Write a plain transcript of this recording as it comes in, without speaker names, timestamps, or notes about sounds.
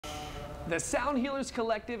The Sound Healers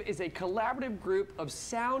Collective is a collaborative group of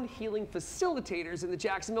sound healing facilitators in the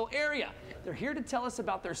Jacksonville area. They're here to tell us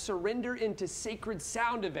about their Surrender into Sacred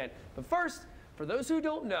Sound event. But first, for those who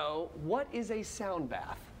don't know, what is a sound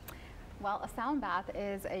bath? Well, a sound bath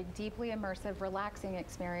is a deeply immersive, relaxing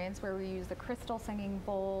experience where we use the crystal singing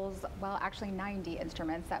bowls, well, actually 90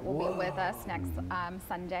 instruments that will be with us next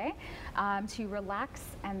Sunday to relax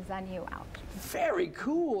and zen you out. Very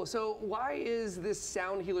cool. So why is this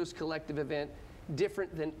Sound Healers Collective event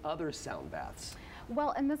different than other sound baths?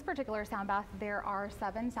 Well, in this particular sound bath, there are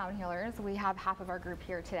 7 sound healers. We have half of our group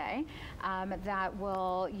here today that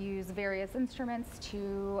will use various instruments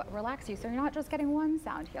to relax you. So you're not just getting one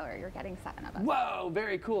sound healer, you're getting 7 of us. Whoa,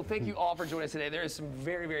 very cool. Thank you all for joining us today. There is some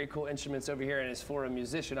very, very cool instruments over here, and as for a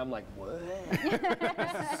musician, I'm like, what?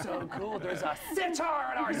 This is so cool. There's a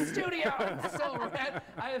sitar in our studio. It's so rad.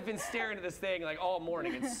 I have been staring at this thing like all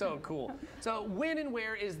morning. It's so cool. So when and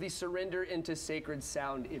where is the Surrender into Sacred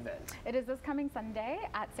Sound event? It is this coming Sunday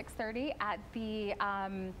at 6:30 at the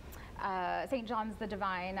St. John's the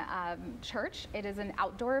Divine Church. It is an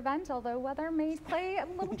outdoor event, although weather may play a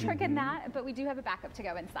little trick in that, but we do have a backup to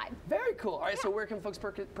go inside. Very cool. All right, so where can folks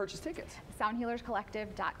purchase tickets?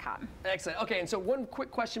 SoundHealersCollective.com. Excellent. Okay, and so one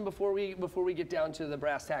quick question before we get down to the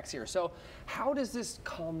brass tacks here. So how does this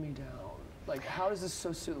calm me down? Like, how is this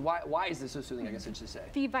so soothing? Why is this so soothing, I guess I should say?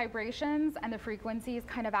 The vibrations and the frequencies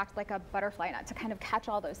kind of act like a butterfly net to kind of catch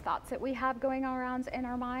all those thoughts that we have going around in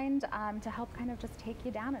our mind to help kind of just take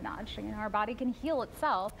you down a notch. You know, our body can heal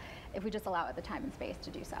itself if we just allow it the time and space to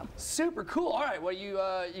do so. Super cool. All right, well, you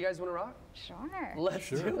guys want to rock? Sure. Let's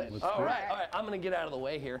do it. All right. I'm going to get out of the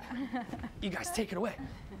way here. You guys take it away.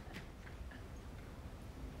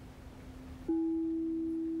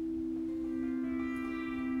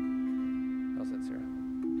 How's that, Sarah?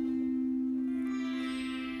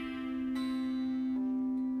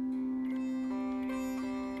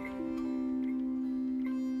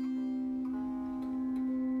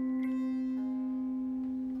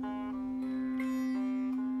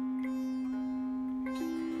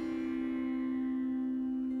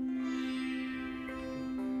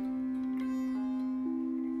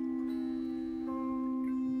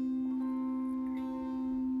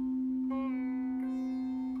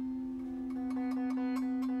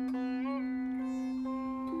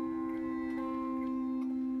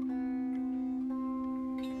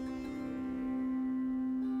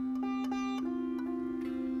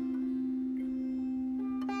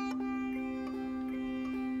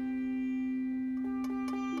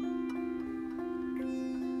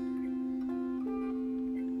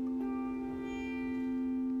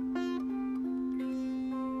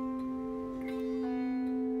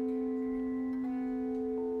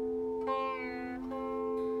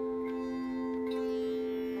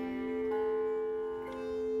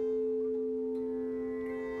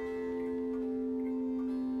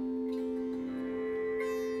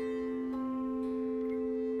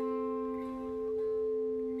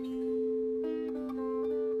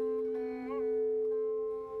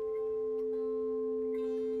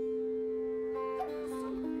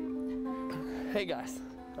 Hey guys,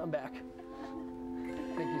 I'm back.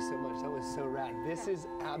 Thank you so much. That was so rad. This is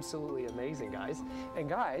absolutely amazing, guys. And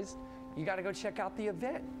guys, you got to go check out the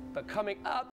event. But coming up,